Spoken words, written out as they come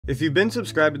If you've been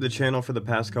subscribed to the channel for the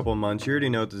past couple months, you already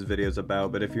know what this video is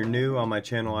about, but if you're new, on my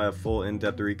channel I have full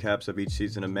in-depth recaps of each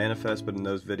season of Manifest, but in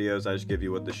those videos I just give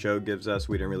you what the show gives us.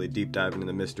 We didn't really deep dive into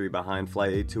the mystery behind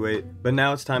Flight 828, but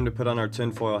now it's time to put on our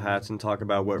tinfoil hats and talk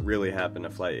about what really happened to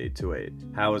Flight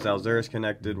 828. How is Alzurus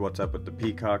connected? What's up with the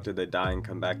Peacock? Did they die and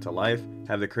come back to life?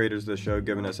 Have the creators of the show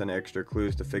given us any extra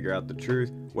clues to figure out the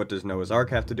truth? What does Noah's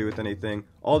Ark have to do with anything?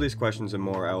 All these questions and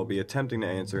more I will be attempting to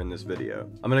answer in this video.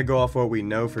 I'm going to go off what we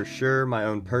know for sure, my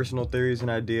own personal theories and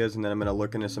ideas, and then I'm going to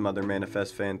look into some other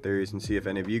Manifest fan theories and see if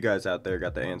any of you guys out there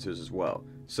got the answers as well.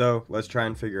 So let's try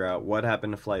and figure out what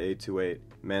happened to Flight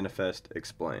 828, Manifest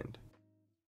Explained.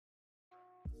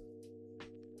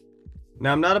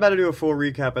 Now, I'm not about to do a full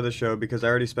recap of the show because I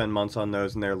already spent months on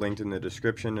those and they're linked in the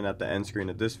description and at the end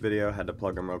screen of this video. Had to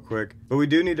plug them real quick, but we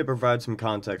do need to provide some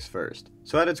context first.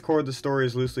 So at its core, the story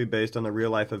is loosely based on the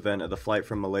real life event of the flight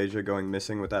from Malaysia going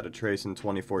missing without a trace in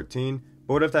 2014,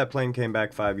 but what if that plane came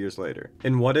back 5 years later?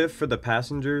 And what if, for the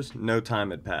passengers, no time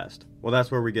had passed? Well,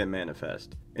 that's where we get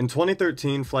Manifest. In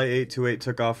 2013, Flight 828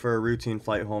 took off for a routine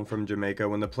flight home from Jamaica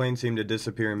when the plane seemed to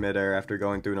disappear in midair after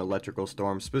going through an electrical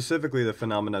storm, specifically the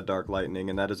phenomena dark lightning,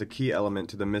 and that is a key element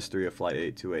to the mystery of Flight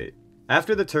 828.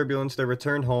 After the turbulence, they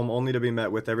returned home only to be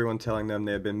met with everyone telling them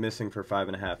they had been missing for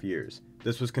 5.5 years.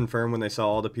 This was confirmed when they saw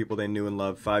all the people they knew and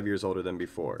loved 5 years older than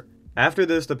before. After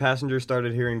this, the passengers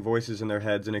started hearing voices in their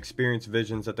heads and experienced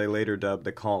visions that they later dubbed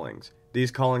the callings.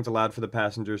 These callings allowed for the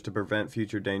passengers to prevent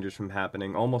future dangers from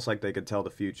happening, almost like they could tell the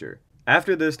future.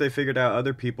 After this, they figured out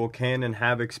other people can and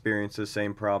have experienced the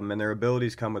same problem, and their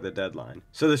abilities come with a deadline.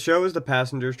 So the show is the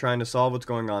passengers trying to solve what's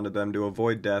going on to them to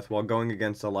avoid death while going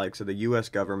against the likes of the US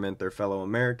government, their fellow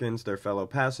Americans, their fellow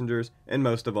passengers, and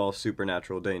most of all,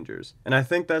 supernatural dangers. And I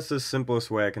think that's the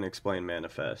simplest way I can explain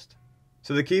Manifest.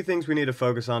 So the key things we need to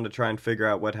focus on to try and figure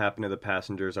out what happened to the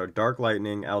passengers are dark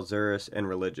lightning, Alzurus, and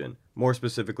religion, more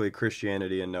specifically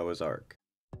Christianity and Noah's Ark.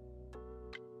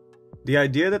 The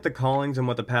idea that the callings and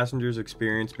what the passengers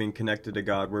experienced being connected to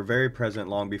God were very present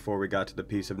long before we got to the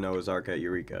piece of Noah's Ark at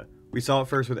Eureka. We saw it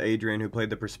first with Adrian, who played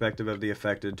the perspective of the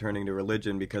affected turning to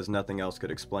religion because nothing else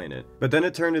could explain it. But then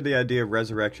it turned to the idea of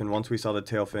resurrection once we saw the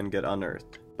tail fin get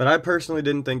unearthed. But I personally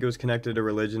didn't think it was connected to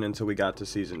religion until we got to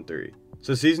Season 3.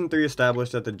 So Season 3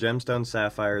 established that the gemstone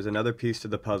sapphire is another piece to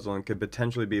the puzzle and could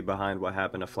potentially be behind what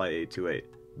happened to Flight 828.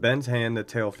 Ben's hand, the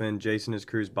tail fin, Jason, his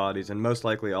crew's bodies, and most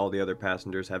likely all the other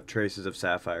passengers have traces of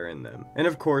sapphire in them. And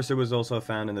of course, it was also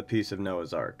found in the piece of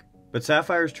Noah's Ark. But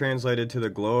sapphire is translated to the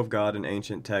glow of God in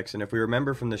ancient texts, and if we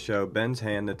remember from the show, Ben's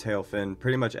hand, the tail fin,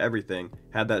 pretty much everything,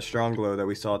 had that strong glow that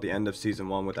we saw at the end of Season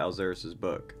 1 with Alzurus'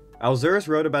 book. Alzurus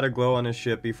wrote about a glow on his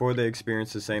ship before they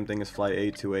experienced the same thing as Flight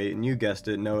 828, and you guessed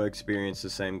it, Noah experienced the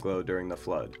same glow during the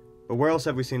flood. But where else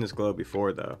have we seen this glow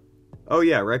before though? Oh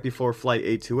yeah, right before Flight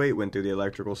 828 went through the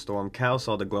electrical storm, Cal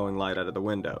saw the glowing light out of the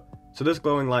window. So this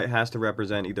glowing light has to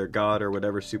represent either God or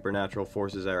whatever supernatural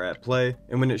forces are at play,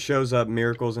 and when it shows up,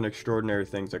 miracles and extraordinary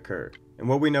things occur. And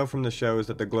what we know from the show is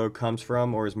that the glow comes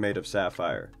from or is made of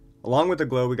sapphire. Along with the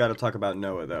glow, we gotta talk about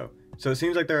Noah though. So it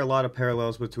seems like there are a lot of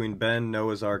parallels between Ben,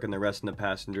 Noah's Ark, and the rest of the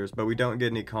passengers, but we don't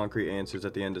get any concrete answers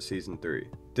at the end of Season 3.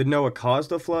 Did Noah cause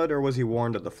the flood, or was he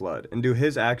warned of the flood? And do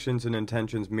his actions and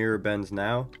intentions mirror Ben's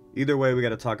now? Either way, we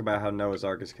gotta talk about how Noah's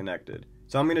Ark is connected.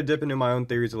 So I'm gonna dip into my own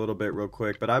theories a little bit real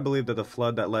quick, but I believe that the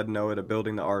flood that led Noah to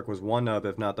building the Ark was one of,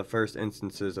 if not the first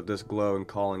instances of this glow and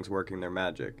callings working their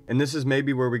magic. And this is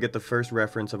maybe where we get the first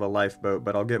reference of a lifeboat,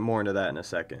 but I'll get more into that in a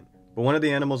second. But one of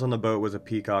the animals on the boat was a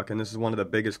peacock, and this is one of the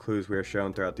biggest clues we are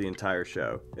shown throughout the entire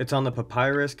show. It's on the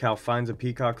papyrus, Cal finds a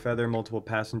peacock feather, multiple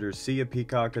passengers see a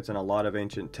peacock, it's in a lot of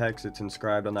ancient texts, it's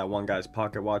inscribed on that one guy's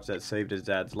pocket watch that saved his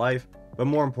dad's life, but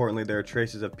more importantly there are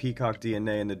traces of peacock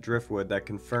DNA in the driftwood that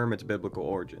confirm its biblical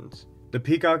origins. The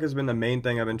peacock has been the main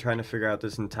thing I've been trying to figure out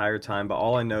this entire time, but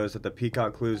all I know is that the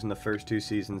peacock clues in the first 2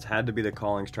 seasons had to be the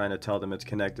callings trying to tell them it's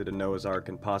connected to Noah's Ark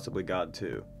and possibly God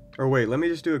too. Or wait, let me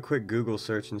just do a quick Google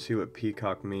search and see what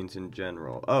peacock means in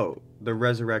general. Oh, the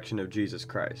resurrection of Jesus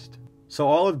Christ. So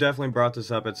Olive definitely brought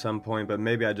this up at some point, but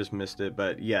maybe I just missed it.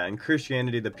 But yeah, in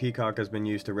Christianity, the peacock has been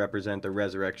used to represent the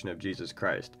resurrection of Jesus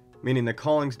Christ, meaning the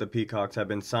callings of the peacocks have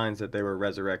been signs that they were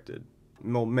resurrected.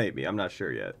 Well, maybe, I'm not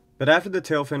sure yet. But after the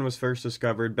tail fin was first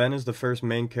discovered, Ben is the first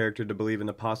main character to believe in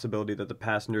the possibility that the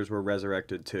passengers were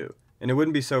resurrected too. And it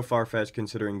wouldn't be so far-fetched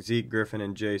considering Zeke, Griffin,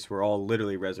 and Jace were all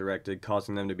literally resurrected,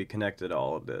 causing them to be connected to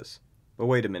all of this. But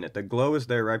wait a minute, the glow is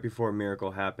there right before a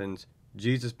miracle happens,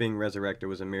 Jesus being resurrected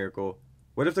was a miracle.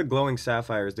 What if the glowing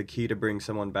sapphire is the key to bring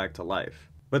someone back to life?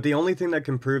 But the only thing that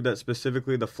can prove that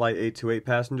specifically the Flight 828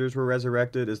 passengers were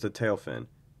resurrected is the tail fin.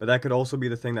 But that could also be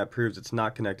the thing that proves it's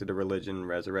not connected to religion and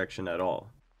resurrection at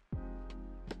all.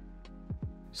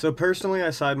 So personally, I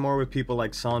side more with people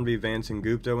like Sanvi, Vance, and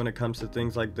Gupta when it comes to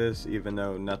things like this, even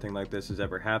though nothing like this has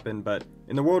ever happened, but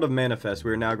in the world of Manifest,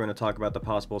 we are now going to talk about the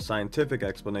possible scientific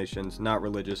explanations, not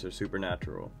religious or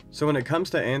supernatural. So when it comes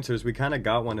to answers, we kinda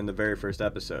got one in the very first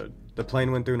episode. The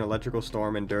plane went through an electrical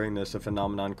storm, and during this, a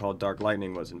phenomenon called dark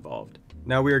lightning was involved.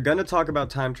 Now we are going to talk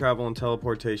about time travel and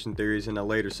teleportation theories in a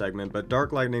later segment, but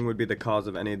dark lightning would be the cause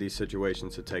of any of these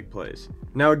situations to take place.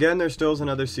 Now again, there still is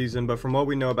another season, but from what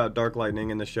we know about dark lightning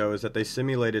in the show is that they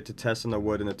simulate it to test on the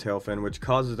wood in the tail fin, which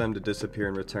causes them to disappear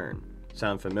and return.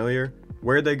 Sound familiar?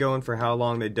 Where they go and for how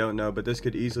long they don't know, but this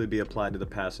could easily be applied to the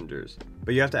passengers.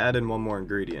 But you have to add in one more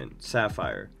ingredient,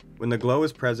 sapphire. When the glow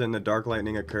is present and the dark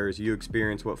lightning occurs, you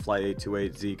experience what Flight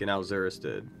 828, Zeke, and Alzurus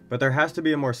did. But there has to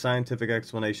be a more scientific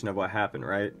explanation of what happened,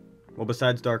 right? Well,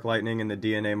 besides dark lightning and the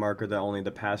DNA marker that only the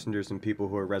passengers and people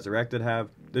who are resurrected have,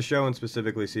 the show and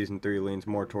specifically season 3 leans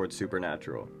more towards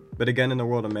supernatural. But again, in the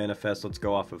world of Manifest, let's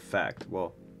go off of fact.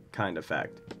 Well, kind of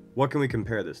fact. What can we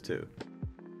compare this to?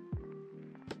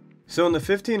 So in the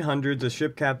 1500s, a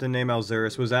ship captain named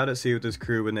Alzurus was out at sea with his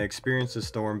crew when they experienced a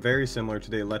storm very similar to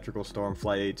the electrical storm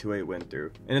Flight 828 went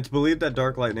through, and it's believed that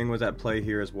dark lightning was at play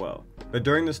here as well. But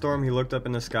during the storm, he looked up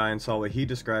in the sky and saw what he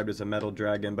described as a metal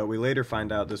dragon, but we later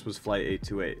find out this was Flight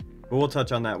 828. But we'll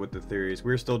touch on that with the theories,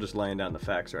 we're still just laying down the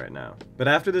facts right now. But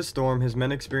after this storm, his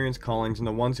men experienced callings, and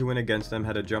the ones who went against them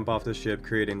had to jump off the ship,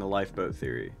 creating the lifeboat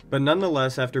theory. But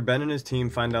nonetheless, after Ben and his team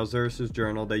find Alzurus'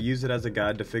 journal, they use it as a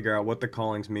guide to figure out what the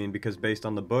callings mean, because based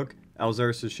on the book,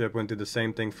 Alzurus' ship went through the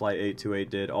same thing Flight 828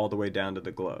 did, all the way down to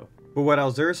the glow. But what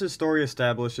Alzurus' story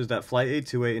established is that Flight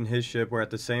 828 and his ship were at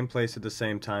the same place at the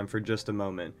same time for just a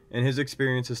moment, and his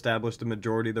experience established the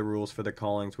majority of the rules for the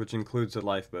callings, which includes the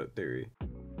lifeboat theory.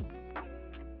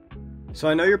 So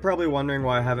I know you're probably wondering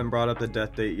why I haven't brought up the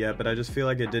death date yet, but I just feel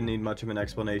like it didn't need much of an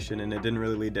explanation and it didn't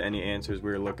really lead to any answers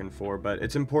we were looking for, but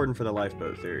it's important for the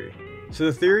lifeboat theory. So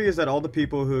the theory is that all the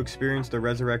people who experienced a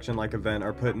resurrection-like event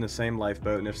are put in the same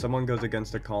lifeboat, and if someone goes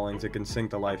against the callings, it can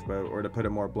sink the lifeboat, or to put it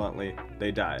more bluntly,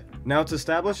 they die. Now it's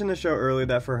established in the show early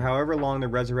that for however long the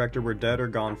resurrected were dead or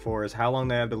gone for is how long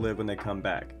they have to live when they come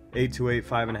back. 828,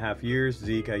 5.5 years,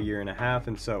 Zeke a year and a half,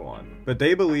 and so on. But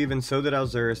they believe, and so did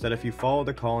Alzurus, that if you follow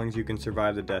the callings you can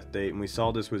survive the death date, and we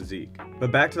saw this with Zeke.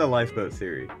 But back to the lifeboat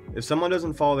theory. If someone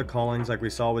doesn't follow the callings like we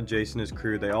saw with Jason and his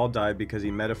crew, they all died because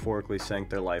he metaphorically sank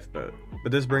their lifeboat.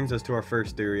 But this brings us to our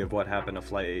first theory of what happened to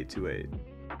Flight 828.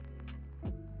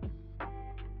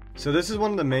 So this is one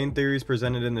of the main theories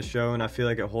presented in the show, and I feel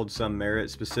like it holds some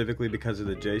merit, specifically because of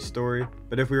the Jace story.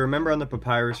 But if we remember on the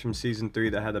papyrus from season 3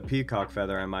 that had a peacock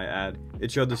feather, I might add,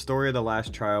 it showed the story of the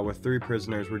last trial where 3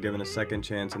 prisoners were given a second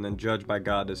chance and then judged by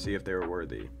God to see if they were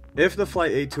worthy. If the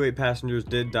Flight 828 passengers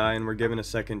did die and were given a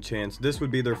second chance, this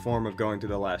would be their form of going through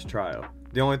the last trial.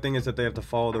 The only thing is that they have to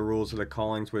follow the rules of the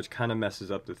callings, which kinda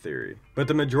messes up the theory. But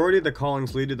the majority of the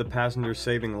callings lead to the passengers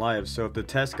saving lives, so if the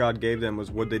test God gave them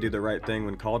was would they do the right thing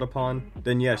when called upon,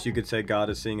 then yes, you could say God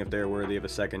is seeing if they are worthy of a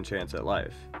second chance at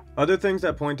life. Other things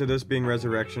that point to this being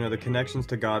resurrection are the connections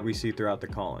to God we see throughout the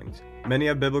callings. Many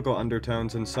have biblical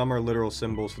undertones, and some are literal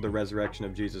symbols for the resurrection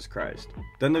of Jesus Christ.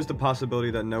 Then there's the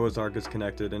possibility that Noah's Ark is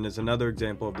connected and is another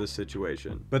example of this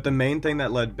situation. But the main thing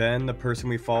that led Ben, the person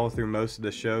we follow through most of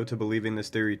the show, to believing this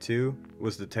theory too,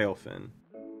 was the tail fin.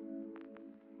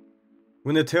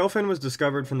 When the tail fin was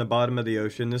discovered from the bottom of the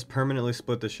ocean, this permanently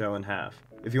split the show in half.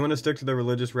 If you want to stick to the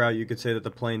religious route, you could say that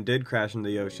the plane did crash into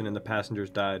the ocean and the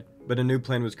passengers died, but a new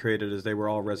plane was created as they were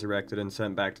all resurrected and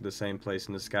sent back to the same place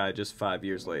in the sky just 5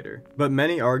 years later. But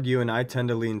many argue, and I tend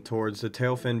to lean towards, the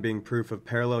tail fin being proof of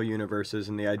parallel universes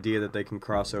and the idea that they can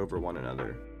cross over one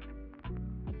another.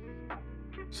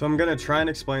 So I'm gonna try and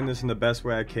explain this in the best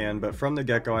way I can, but from the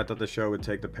get-go I thought the show would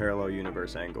take the parallel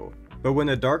universe angle. But when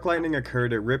the dark lightning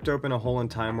occurred, it ripped open a hole in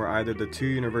time where either the two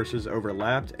universes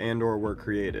overlapped and or were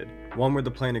created. One where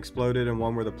the plane exploded and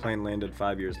one where the plane landed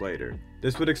 5 years later.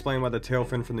 This would explain why the tail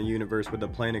fin from the universe where the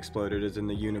plane exploded is in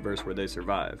the universe where they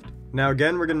survived. Now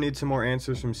again, we're gonna need some more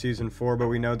answers from season 4, but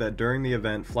we know that during the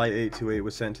event, Flight 828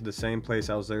 was sent to the same place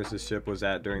Alzurus' ship was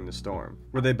at during the storm.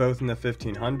 Were they both in the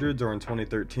 1500s or in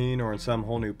 2013 or in some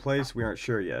whole new place? We aren't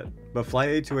sure yet. But Flight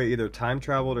 828 either time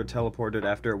traveled or teleported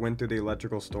after it went through the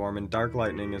electrical storm, and dark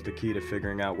lightning is the key to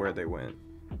figuring out where they went.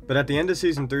 But at the end of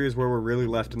season 3 is where we're really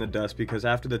left in the dust, because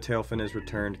after the tail fin is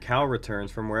returned, Cal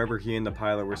returns from wherever he and the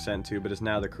pilot were sent to, but is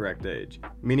now the correct age.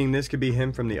 Meaning this could be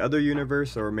him from the other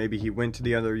universe, or maybe he went to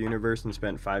the other universe and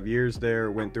spent 5 years there,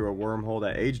 or went through a wormhole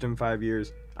that aged him 5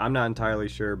 years. I'm not entirely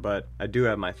sure, but I do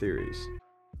have my theories.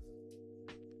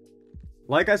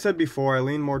 Like I said before, I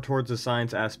lean more towards the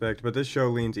science aspect, but this show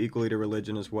leans equally to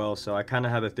religion as well, so I kinda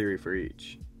have a theory for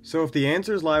each. So if the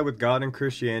answers lie with God and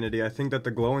Christianity, I think that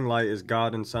the glowing light is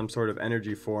God in some sort of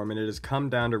energy form, and it has come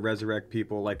down to resurrect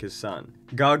people like his son.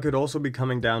 God could also be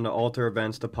coming down to alter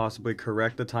events to possibly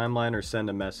correct the timeline or send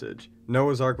a message.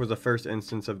 Noah's Ark was the first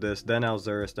instance of this, then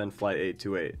Alzurus, then Flight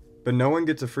 828. But no one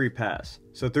gets a free pass.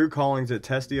 So through callings it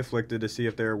tests the afflicted to see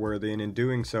if they are worthy, and in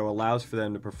doing so allows for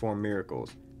them to perform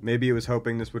miracles. Maybe it was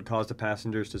hoping this would cause the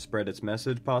passengers to spread its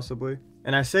message, possibly.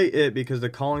 And I say it because the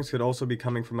callings could also be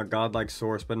coming from a godlike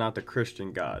source, but not the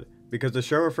Christian God. Because the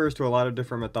show refers to a lot of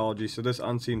different mythologies, so this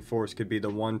unseen force could be the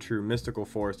one true mystical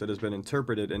force that has been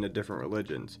interpreted into different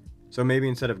religions. So maybe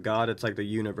instead of God, it's like the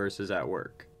universe is at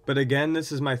work. But again,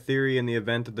 this is my theory in the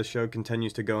event that the show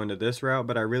continues to go into this route,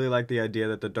 but I really like the idea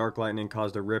that the dark lightning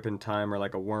caused a rip in time or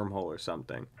like a wormhole or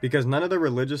something. Because none of the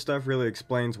religious stuff really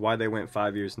explains why they went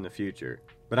 5 years in the future.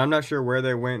 But I'm not sure where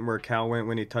they went and where Cal went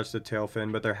when he touched the tail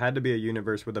fin, but there had to be a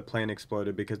universe where the plane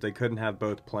exploded because they couldn't have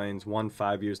both planes, one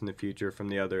 5 years in the future from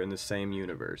the other in the same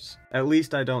universe. At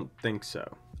least I don't think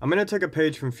so. I'm going to take a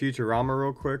page from Futurama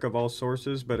real quick of all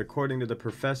sources, but according to the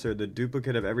professor, the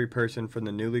duplicate of every person from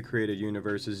the newly created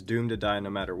universe is doomed to die no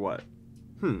matter what.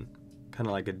 Kinda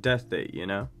like a death date, you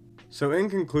know? So in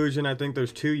conclusion, I think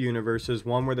there's two universes,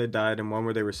 one where they died and one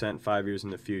where they were sent 5 years in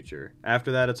the future.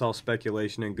 After that, it's all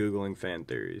speculation and Googling fan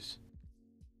theories.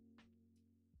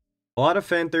 A lot of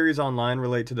fan theories online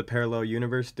relate to the parallel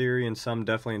universe theory, and some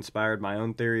definitely inspired my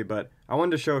own theory, but I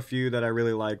wanted to show a few that I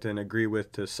really liked and agree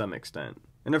with to some extent.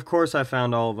 And of course I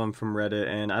found all of them from Reddit,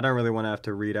 and I don't really want to have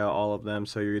to read out all of them,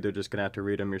 so you're either just going to have to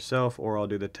read them yourself, or I'll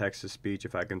do the text-to-speech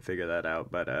if I can figure that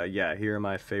out. But yeah, here are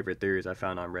my favorite theories I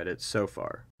found on Reddit so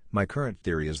far. My current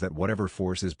theory is that whatever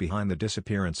force is behind the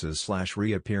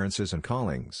disappearances/reappearances and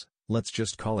callings, let's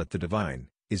just call it the divine,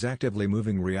 is actively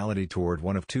moving reality toward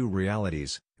one of two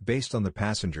realities, based on the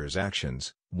passengers'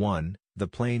 actions. 1. The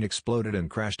plane exploded and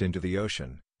crashed into the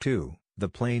ocean. 2. The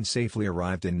plane safely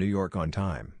arrived in New York on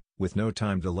time, with no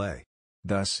time delay.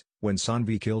 Thus, when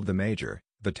Sanvi killed the Major,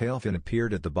 the tailfin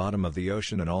appeared at the bottom of the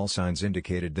ocean and all signs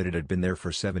indicated that it had been there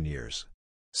for 7 years.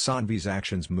 Sanvi's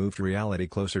actions moved reality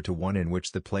closer to one in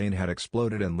which the plane had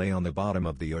exploded and lay on the bottom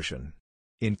of the ocean.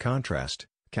 In contrast,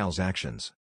 Cal's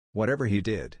actions, whatever he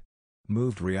did,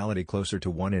 moved reality closer to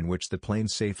one in which the plane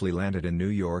safely landed in New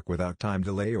York without time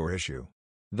delay or issue.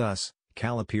 Thus,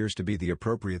 Cal appears to be the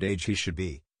appropriate age he should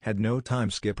be, had no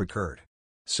time skip occurred.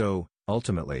 So,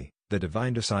 ultimately, the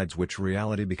divine decides which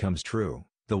reality becomes true,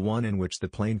 the one in which the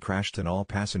plane crashed and all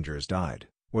passengers died,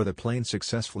 or the plane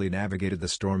successfully navigated the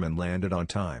storm and landed on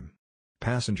time.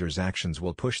 Passengers' actions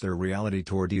will push their reality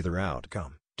toward either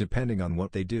outcome, depending on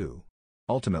what they do.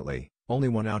 Ultimately, only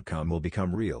one outcome will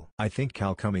become real. I think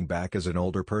Cal coming back as an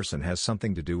older person has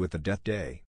something to do with the death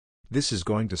day. This is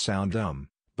going to sound dumb,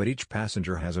 but each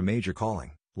passenger has a major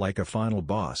calling, like a final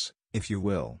boss, if you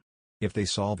will. If they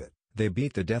solve it, they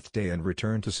beat the death day and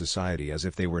return to society as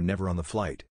if they were never on the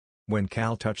flight. When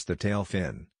Cal touched the tail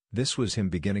fin, this was him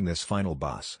beginning this final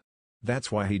boss.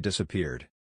 That's why he disappeared.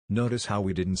 Notice how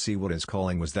we didn't see what his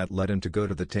calling was that led him to go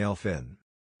to the tail fin.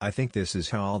 I think this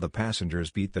is how all the passengers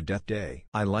beat the death day.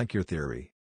 I like your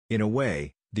theory. In a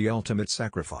way, the ultimate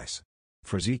sacrifice.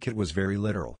 For Zeke it was very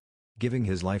literal, giving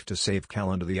his life to save Cal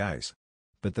under the ice.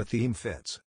 But the theme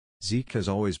fits. Zeke has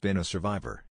always been a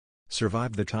survivor.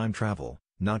 Survived the time travel,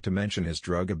 not to mention his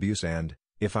drug abuse and,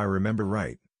 if I remember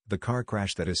right, the car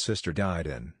crash that his sister died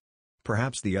in.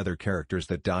 Perhaps the other characters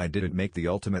that died didn't make the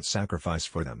ultimate sacrifice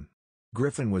for them.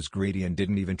 Griffin was greedy and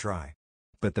didn't even try.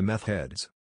 But the meth heads.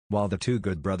 While the two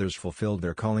good brothers fulfilled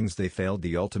their callings, they failed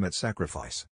the ultimate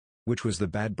sacrifice. Which was the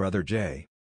bad brother Jay.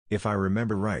 If I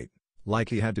remember right, like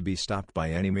he had to be stopped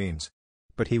by any means.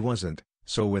 But he wasn't,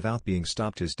 so without being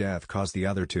stopped his death caused the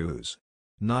other two's.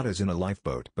 Not as in a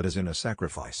lifeboat but as in a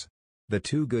sacrifice. The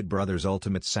two good brothers'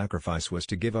 ultimate sacrifice was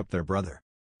to give up their brother.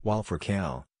 While for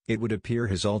Cal, it would appear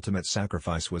his ultimate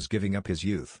sacrifice was giving up his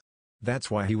youth. That's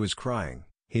why he was crying.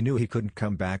 He knew he couldn't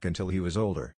come back until he was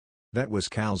older. That was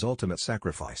Cal's ultimate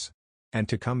sacrifice. And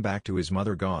to come back to his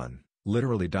mother gone,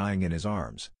 literally dying in his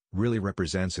arms, really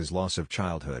represents his loss of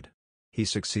childhood. He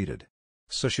succeeded.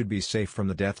 So should be safe from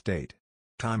the death date.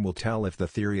 Time will tell if the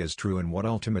theory is true and what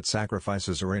ultimate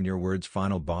sacrifices or in your words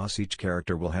final boss each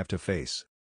character will have to face.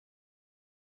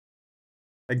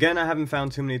 Again, I haven't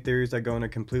found too many theories that go in a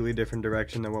completely different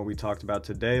direction than what we talked about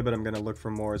today, but I'm going to look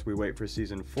for more as we wait for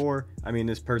season 4. I mean,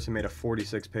 this person made a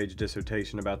 46-page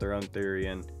dissertation about their own theory,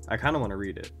 and I kind of want to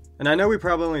read it. And I know we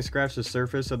probably only scratched the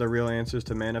surface of the real answers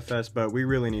to Manifest, but we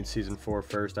really need Season 4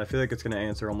 first. I feel like it's going to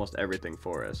answer almost everything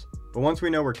for us. But once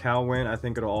we know where Cal went, I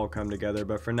think it'll all come together,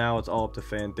 but for now it's all up to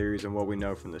fan theories and what we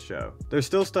know from the show. There's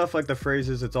still stuff like the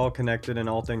phrases "it's all connected and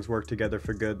all things work together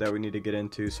for good" that we need to get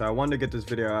into, so I wanted to get this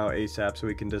video out ASAP so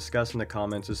we can discuss in the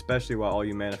comments, especially while all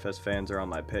you Manifest fans are on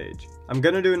my page. I'm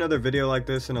going to do another video like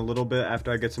this in a little bit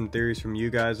after I get some theories from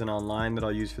you guys and online that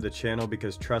I'll use for the channel,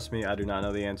 because trust me, I do not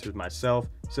know the answers myself.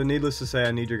 So needless to say,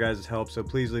 I need your guys' help, so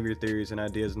please leave your theories and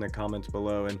ideas in the comments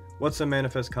below and what's some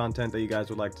Manifest content that you guys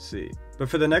would like to see. But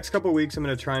for the next couple weeks, I'm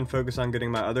going to try and focus on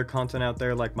getting my other content out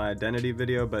there, like my identity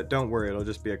video, but don't worry, it'll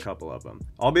just be a couple of them.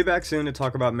 I'll be back soon to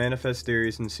talk about Manifest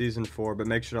theories in Season 4, but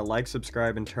make sure to like,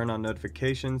 subscribe, and turn on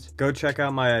notifications. Go check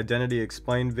out my Identity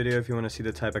Explained video if you want to see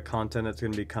the type of content that's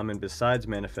going to be coming besides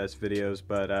Manifest videos,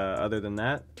 but other than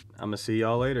that, I'm going to see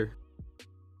y'all later.